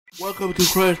Welcome to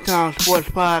Crunchtown Sports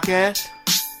Podcast.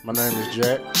 My name is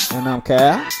Jack. And I'm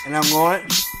Cal. And I'm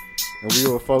Lawrence. And we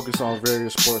will focus on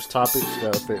various sports topics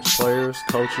that affect players,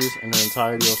 coaches, and the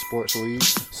entirety of sports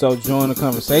leagues. So join the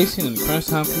conversation in the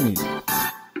Crunchtown community.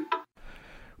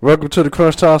 Welcome to the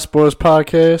Crunchtown Sports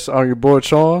Podcast. I'm your boy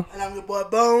Sean. And I'm your boy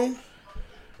Bone.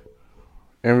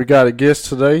 And we got a guest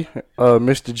today,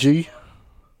 Mr. G.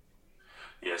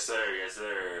 Yes, sir. Yes,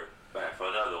 sir. Back for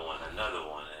another one.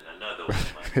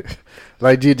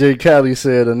 Like DJ Khaled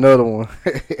said, another one.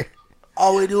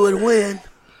 All we do is win.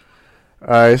 All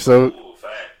right, so Ooh,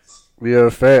 facts. yeah,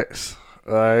 facts.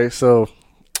 All right, so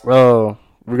we're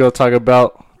gonna talk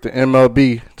about the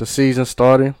MLB, the season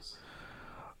starting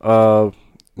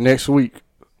next week.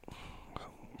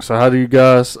 So how do you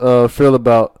guys feel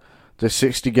about the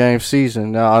 60-game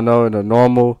season? Now, I know in a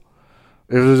normal,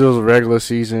 if it was a regular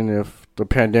season, if the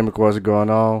pandemic wasn't going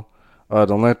on,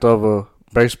 the length of a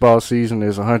baseball season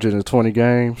is 120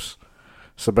 games.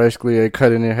 So basically, they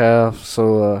cut it in half.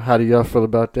 So how do y'all feel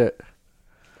about that?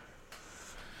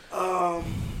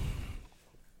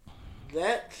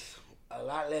 That's a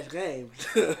lot less games.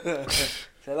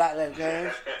 It's a lot less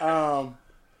games.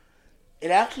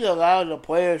 It actually allows the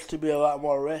players to be a lot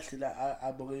more rested,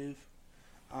 I believe.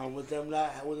 With them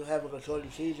having a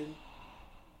shortened season.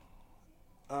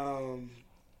 I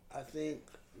think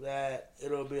that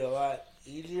it'll be a lot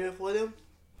easier for them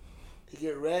to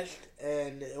get rest,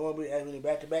 and it won't be as many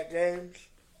back-to-back games.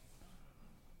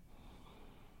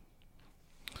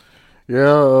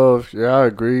 Yeah, I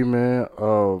agree, man.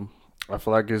 I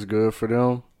feel like it's good for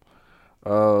them.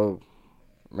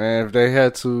 Man, if they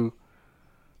had to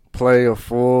play a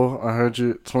full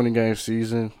 120-game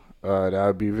season, that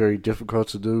would be very difficult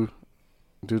to do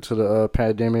due to the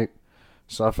pandemic.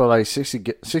 So I feel like 60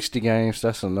 games,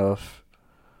 that's enough.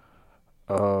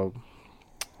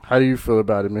 How do you feel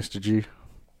about it, Mr. G?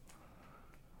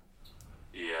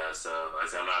 Yeah, so like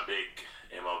I said, I'm not a big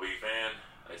MLB fan.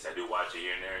 Like I said, I do watch it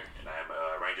here and there, and I'm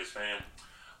a Rangers fan.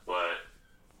 But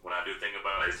when I do think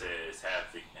about it, like I said, it's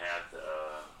half the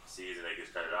season they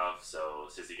just cut it off.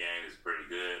 So 60 games is pretty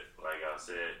good, like I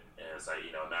said. And it's like,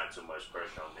 not too much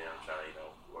pressure on them trying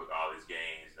to, work all these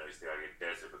games. You still got to get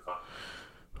tested for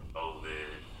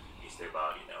COVID. You still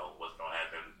about, what's going to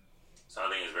happen. So I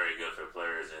think it's very good for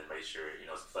players and make sure,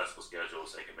 it's a flexible schedule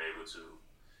so they can be able to,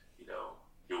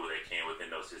 do what they can within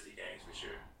those 60 games for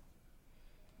sure.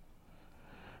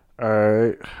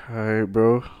 All right,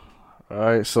 bro. All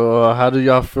right, so how do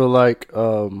y'all feel like,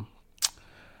 how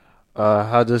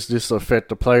does this affect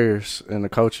the players and the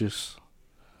coaches?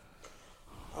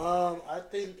 I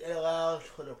think it allows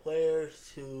for the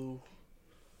players to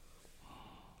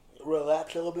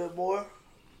relax a little bit more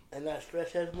and not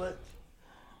stress as much.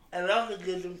 And it also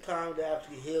gives them time to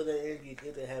actually heal their injuries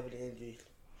if they have any injuries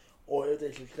or if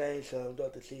they sustain some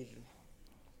throughout the season.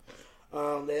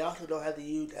 They also don't have to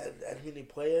use as many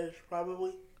players,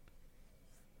 probably.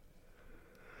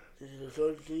 This is a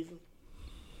short season.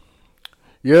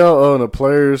 Yeah, the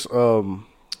players,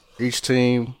 each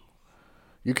team,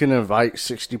 you can invite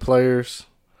 60 players,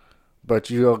 but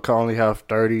you can only have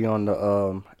 30 on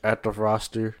the active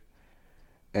roster.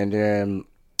 And then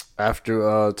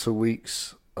after 2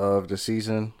 weeks of the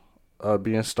season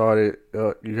being started,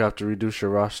 you have to reduce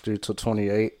your roster to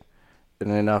 28. And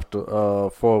then after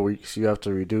 4 weeks, you have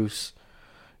to reduce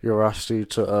your roster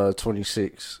to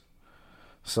 26.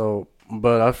 So,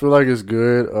 but I feel like it's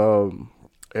good.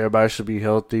 Everybody should be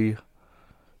healthy,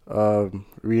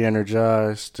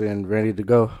 re-energized, and ready to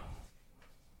go.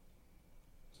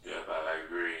 Yeah, I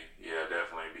agree. Yeah,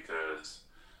 definitely, because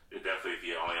it definitely, if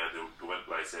you only have to,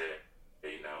 like I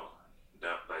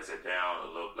said, down a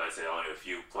little, like I said, only a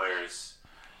few players,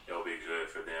 it'll be good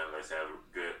for them. Let's have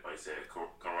good, like I said,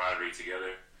 camaraderie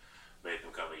together, make them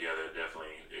come together.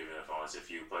 Definitely, even if only a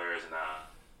few players. And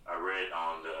I read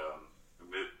on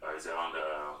on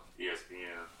the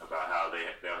ESPN about how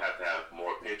they'll have to have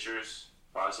more pitchers,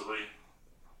 possibly.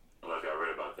 I don't know if y'all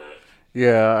read about that.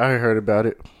 Yeah, I heard about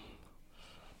it.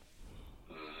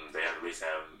 They have at least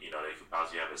have, they could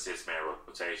possibly have a 6-man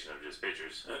rotation of just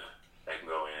pitchers that can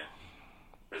go in.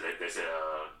 Because they said,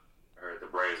 I heard the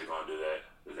Braves are going to do that.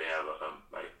 Because they have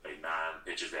like 9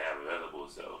 pitchers they have available.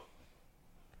 So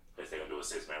they're going to do a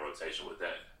 6-man rotation with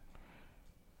that.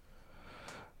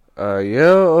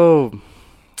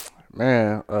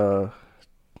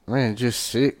 Man, just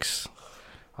 6.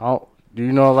 Do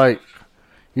you know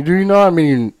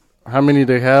how many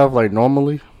they have like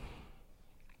normally?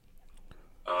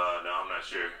 No, I'm not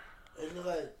sure. Isn't it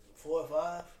like 4 or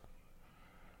 5?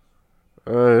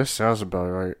 That sounds about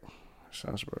right.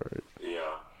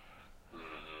 Yeah.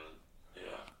 Mm-hmm.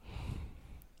 Yeah.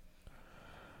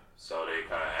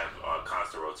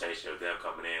 rotation of them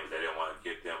coming in, but they didn't want to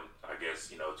get them, I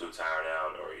guess, too tired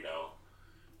out, or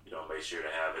make sure to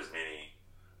have as many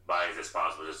bodies as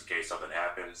possible just in case something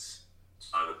happens.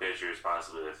 On the pitchers,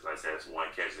 possibly, if, like I said, if one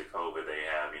catches the COVID, they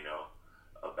have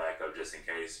a backup just in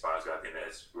case. Possibly, I think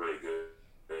that's really good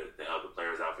to help the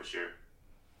players out for sure.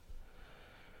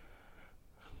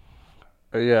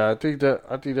 Yeah, I think that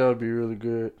would be really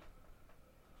good.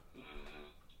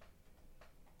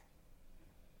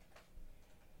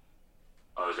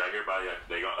 Oh, did y'all hear about it?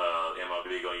 They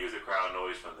MLB gonna use the crowd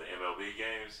noise from the MLB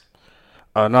games?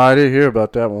 No, I didn't hear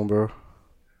about that one, bro.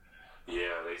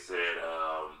 Yeah, they said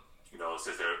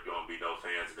since there gonna be no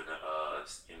fans in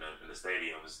the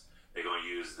stadiums, they're gonna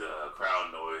use the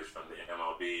crowd noise from the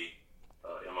MLB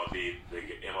the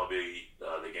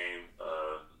game.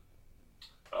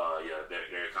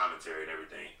 Their commentary and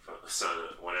everything. So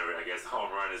whenever I guess the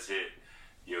home run is hit,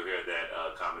 you'll hear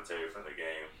that commentary from the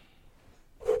game.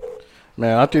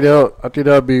 Man, I think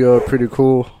that'd be pretty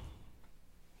cool.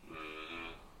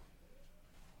 Mm-hmm.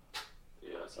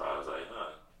 Yeah, so I was like,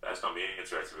 that's gonna be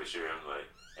interesting for sure. I'm like,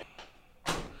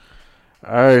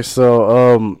 all right,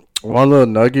 so one little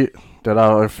nugget that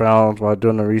I found while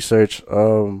doing the research,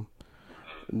 during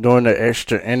the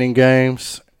extra inning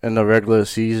games in the regular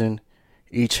season,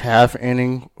 each half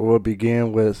inning will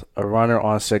begin with a runner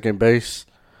on second base.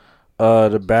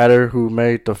 The batter who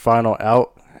made the final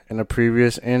out in the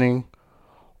previous inning,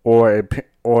 or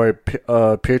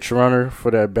a pitch runner for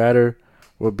that batter,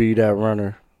 will be that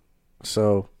runner.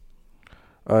 So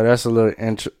that's a little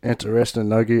interesting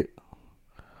nugget.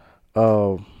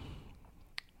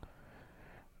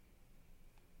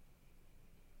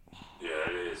 yeah,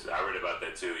 it is. I read about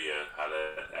that too. Yeah, how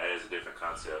that is a different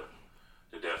concept.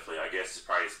 To definitely, I guess, it's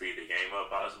probably speed the game up.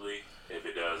 Possibly, if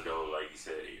it does go like you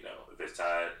said, if it's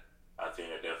tied, I think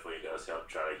that definitely does help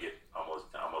try to get almost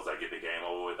like get the game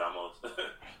over with almost.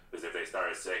 Because if they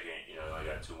start at second, I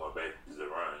got 2 more bases to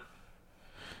run.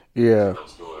 Yeah. No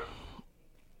score.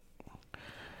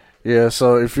 Yeah,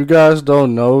 so if you guys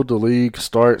don't know, the league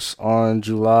starts on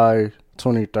July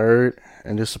 23rd,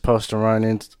 and it's supposed to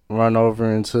run over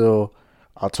until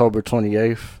October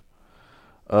 28th.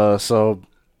 So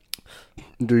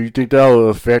do you think that will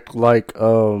affect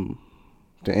the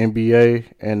NBA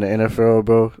and the NFL,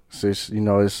 bro? Since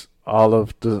it's all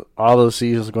of the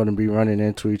seasons going to be running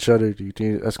into each other. Do you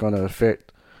think that's going to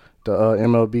affect the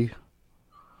MLB?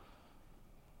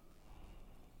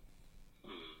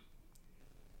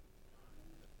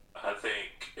 I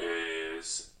think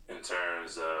is in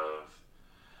terms of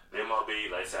the MLB.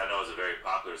 Like I said, I know it's a very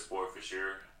popular sport for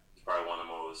sure. It's probably one of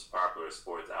the most popular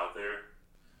sports out there.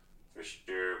 For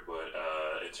sure, but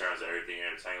in terms of everything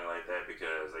entertainment like that,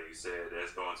 because like you said,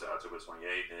 that's going to October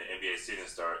 28th, and the NBA season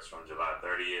starts from July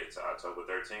 30th to October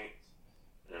 13th.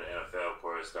 And the NFL, of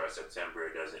course, starts September.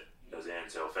 It doesn't end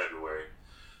until February.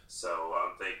 So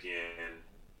I'm thinking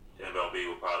MLB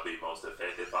will probably be most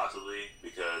affected, possibly,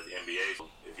 because the NBA,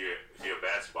 if you're a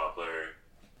basketball player,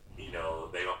 they're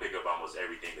gonna pick up almost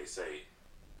everything they say.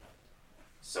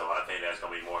 So I think that's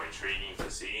gonna be more intriguing to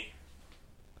see.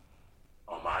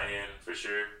 On my end, for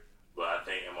sure, but I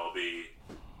think MLB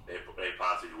they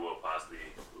will possibly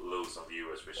lose some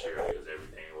viewers for sure because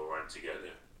everything will run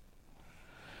together.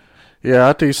 Yeah,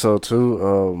 I think so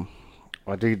too.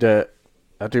 I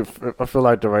feel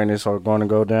like the ratings are going to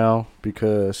go down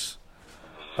because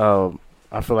I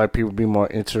feel like people be more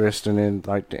interested in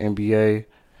like the NBA.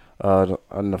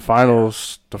 And the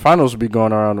finals will be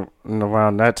going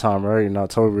around that time, right, in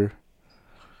October.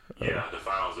 Yeah, the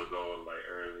finals will go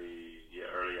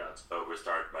early October,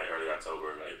 start by early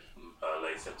October,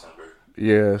 late September.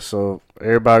 Yeah, so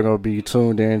everybody gonna be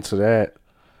tuned in to that.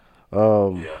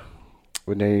 Yeah.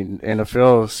 When the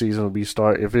NFL season will be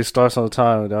if it starts on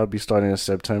time, that'll be starting in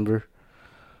September.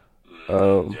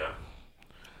 Yeah.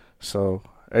 So,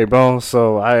 hey, Bones.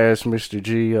 So I asked Mr.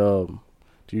 G, do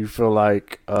you feel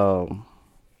like the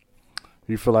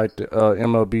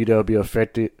MLB they'll be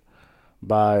affected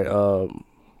by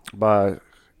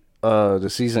the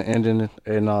season ending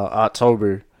in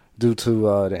October due to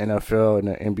the NFL and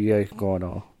the NBA going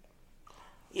on?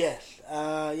 Yes,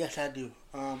 yes, I do.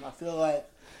 I feel like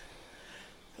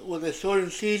with a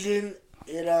shortened season,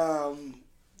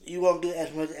 you won't get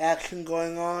as much action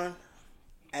going on,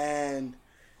 and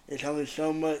there's only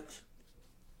so much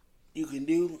you can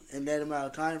do in that amount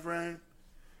of time frame.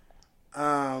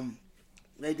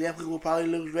 They definitely will probably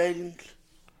lose ratings,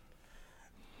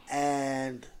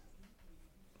 and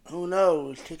who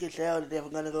knows? Ticket sales are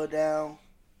definitely going to go down.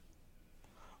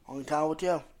 Only time will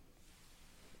tell.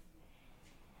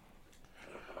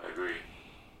 I agree.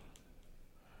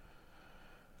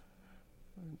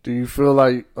 Do you feel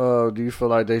like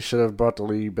they should have brought the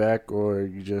league back, or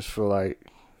you just feel like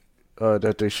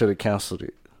that they should have canceled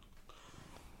it?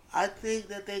 I think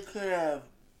that they could have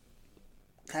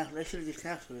canceled. They should have just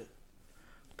canceled it.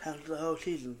 Canceled the whole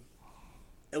season.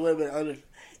 It would have been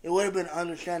It would have been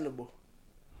understandable.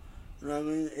 You know what I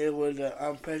mean? It was an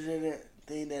unprecedented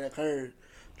thing that occurred,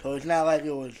 so it's not like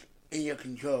it was in your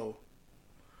control.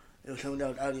 It was something that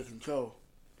was out of your control.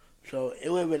 So it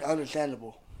would have been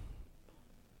understandable.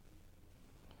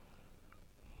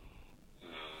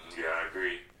 Yeah, I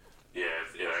agree. Yeah,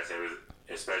 like I said, it was,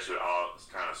 especially with all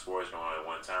kind of sports going on at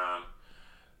one time.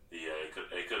 Yeah,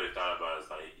 they could have thought about it as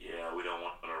like, yeah, we don't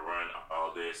want to run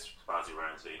all this, possibly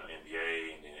run to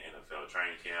NBA and then NFL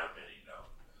training camp and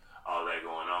all that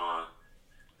going on.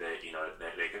 That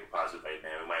that they could possibly like,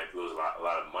 man, we might lose a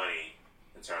lot of money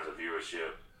in terms of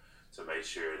viewership to make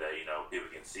sure that people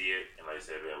can see it and like I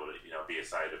said, be able to be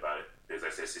excited about it. Because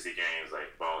like I said, 60 games,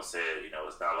 like Bones said,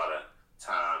 it's not a lot of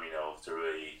time to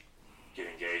really get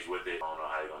engaged with it. I don't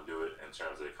know how they're gonna do it in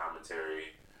terms of the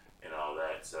commentary and all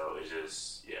that. So it's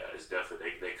just, it's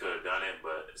definitely they could have done it,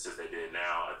 but since they did it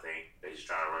now, I think they just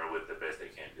trying to run with the best they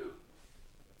can do.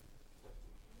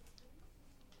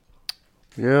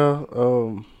 Yeah,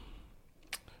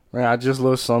 man, I just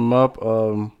looked something up.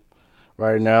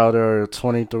 Right now there are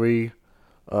 23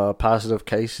 positive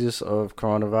cases of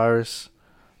coronavirus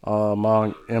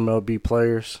among MLB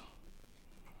players.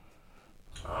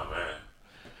 Oh man.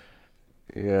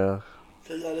 Yeah.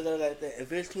 So you gotta look at it like that.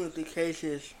 If it's 23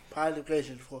 cases, positive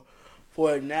cases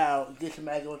for it now, just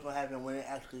imagine what's gonna happen when they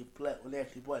actually play.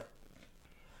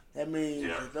 That means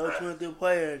that those 23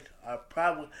 players have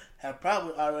probably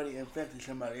already infected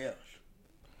somebody else.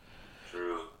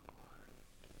 True.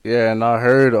 Yeah, and I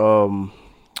heard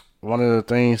one of the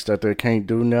things that they can't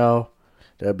do now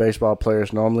that baseball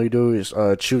players normally do is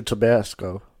chew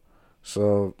Tabasco.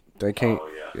 So they can't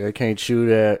they can't chew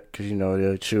that because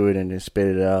they'll chew it and then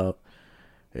spit it out,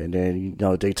 and then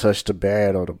they touch the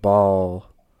bat or the ball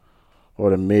or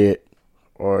the mitt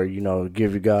or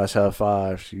give you guys high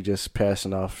fives. You just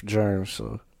passing off germs.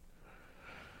 So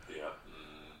yeah.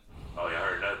 Oh yeah, I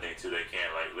heard another thing too. They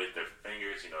can't like lick their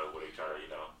fingers. When they try to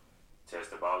test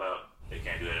the ball out. They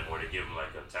can't do that anymore. They give them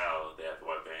like a towel. They have to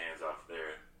wipe their hands off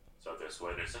there. So if they're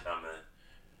sweating or something,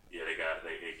 yeah, they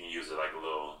can use it like a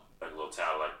little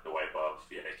towel like to wipe off.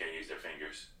 Yeah, they can't use their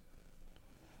fingers.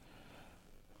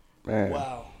 man,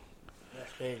 Wow,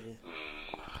 that's crazy.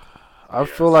 I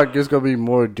feel like it's gonna be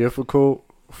more difficult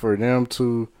for them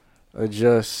to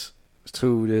adjust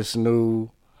to this new,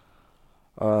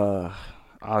 I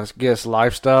guess,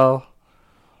 lifestyle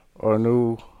or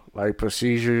new like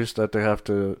procedures that they have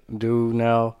to do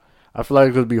now. I feel like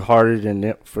it would be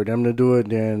harder for them to do it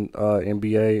than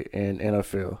NBA and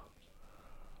NFL.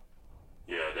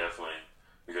 Yeah, definitely.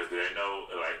 Because they know,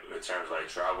 like, in terms of like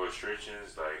travel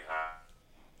restrictions, like how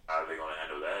are they gonna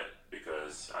handle that?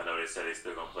 Because I know they said they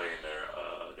still gonna play in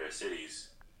their cities.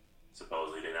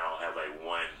 Supposedly they now have like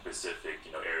one specific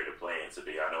area to play in. So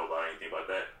do y'all know about anything about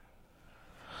that?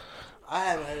 I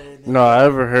haven't heard anything. No, I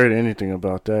haven't heard anything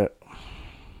about that.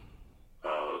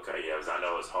 Oh, okay, yeah, because I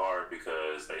know it's hard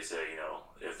because they say,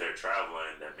 if they're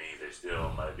traveling, that means they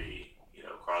still might be,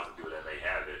 crossing people that may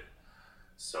have it.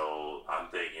 So I'm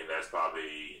thinking that's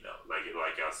probably, like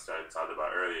y'all talked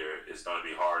about earlier, it's going to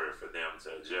be harder for them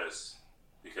to adjust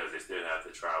because they still have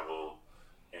to travel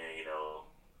and,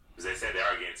 because they said they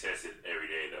are getting tested every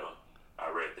day, though. I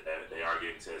read that they are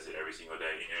getting tested every single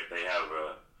day. And if they have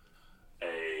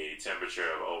a temperature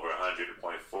of over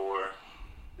 100.4,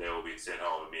 they will be sent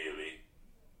home immediately.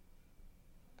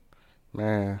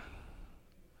 Man,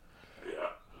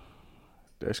 Yeah.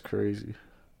 that's crazy.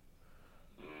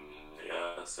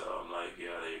 Yeah, so I'm like,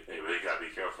 yeah, they really got to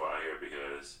be careful out here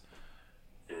because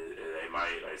they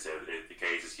might, like I said, if the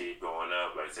cases keep going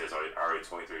up, like I said, it's already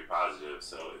 23 positive,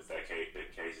 so if the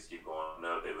cases keep going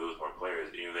up, they lose more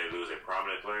players. Even if they lose a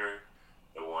prominent player,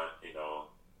 the one, they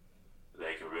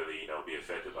can really, be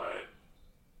affected by it.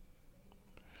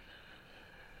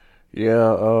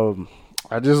 Yeah,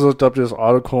 I just looked up this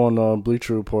article on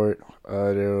Bleacher Report.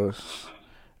 There was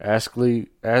actually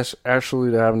they're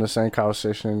having the same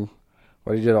conversation.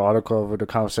 Well, they did an article over the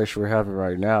conversation we're having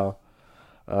right now.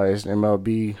 Is an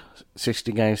MLB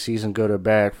 60-game season good or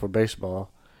bad for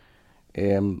baseball?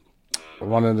 And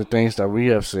one of the things that we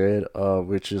have said,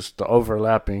 which is the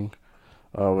overlapping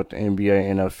with the NBA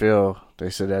and NFL, they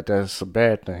said that that's a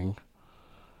bad thing.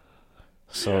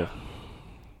 So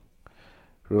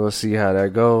we'll see how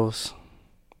that goes.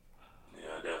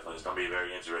 Yeah, definitely. It's going to be a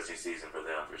very interesting season for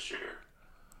them for sure.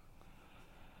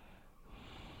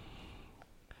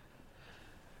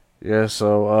 Yeah,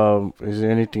 so is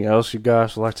there anything else you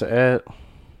guys would like to add?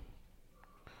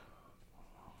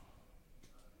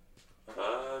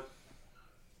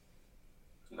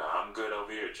 No, I'm good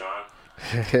over here, John.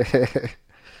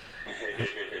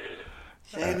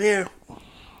 Same here.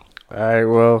 All right,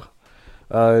 well,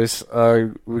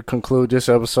 we conclude this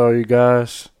episode, you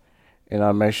guys,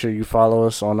 and make sure you follow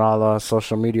us on all our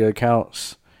social media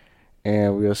accounts,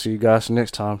 and we'll see you guys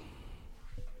next time.